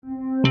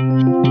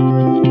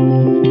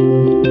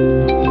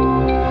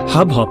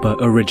Hubhopper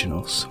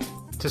Originals.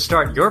 To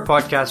start your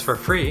podcast for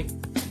free,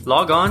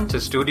 log on to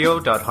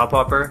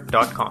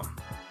studio.hubhopper.com.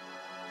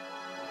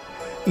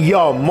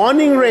 Your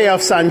Morning Ray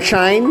of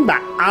Sunshine by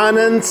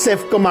Anand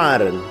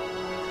Sivkumaran.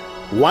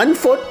 One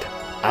foot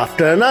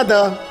after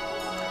another.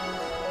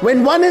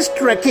 When one is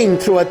trekking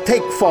through a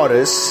thick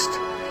forest,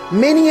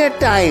 many a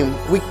time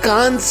we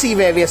can't see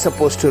where we are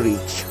supposed to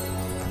reach,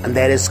 and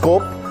there is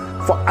scope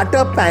for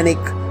utter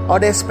panic or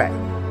despair.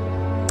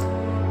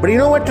 But you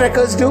know what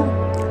trekkers do?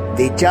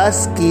 They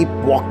just keep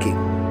walking.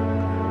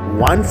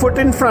 One foot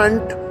in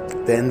front,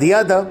 then the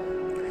other.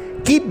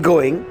 Keep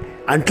going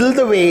until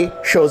the way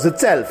shows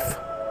itself.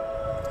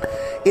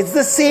 It's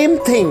the same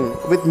thing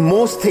with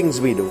most things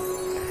we do.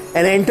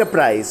 An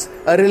enterprise,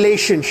 a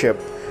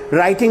relationship,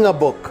 writing a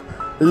book,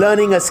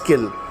 learning a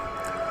skill.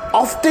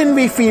 Often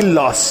we feel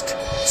lost,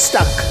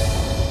 stuck,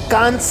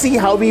 can't see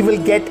how we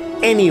will get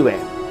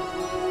anywhere.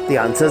 The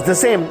answer is the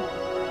same.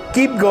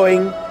 Keep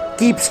going,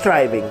 keep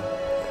striving.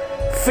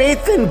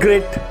 Faith and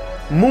grit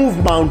move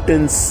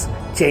mountains,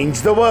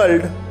 change the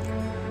world.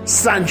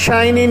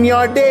 Sunshine in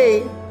your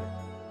day.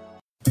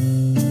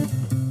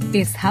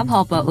 इस hub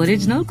hopper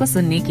original को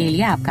सुनने के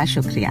लिए आपका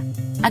शुक्रिया।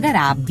 अगर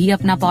आप भी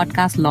अपना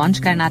पॉडकास्ट लॉन्च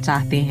करना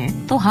चाहते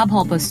हैं तो हब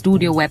हॉपर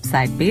स्टूडियो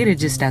वेबसाइट पे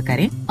रजिस्टर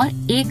करें और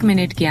 1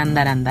 मिनट के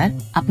अंदर अंदर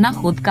अपना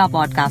खुद का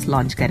पॉडकास्ट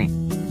लॉन्च करें।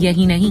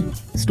 यही नहीं,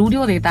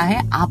 स्टूडियो देता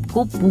है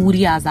आपको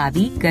पूरी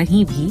आजादी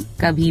कहीं भी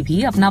कभी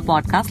भी अपना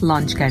पॉडकास्ट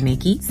लॉन्च करने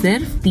की,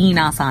 सिर्फ 3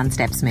 आसान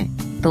स्टेप्स में।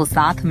 तो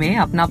साथ में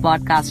अपना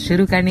पॉडकास्ट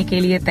शुरू करने के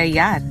लिए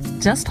तैयार?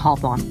 Just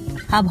hop on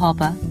hub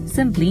hopper,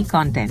 simply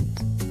content.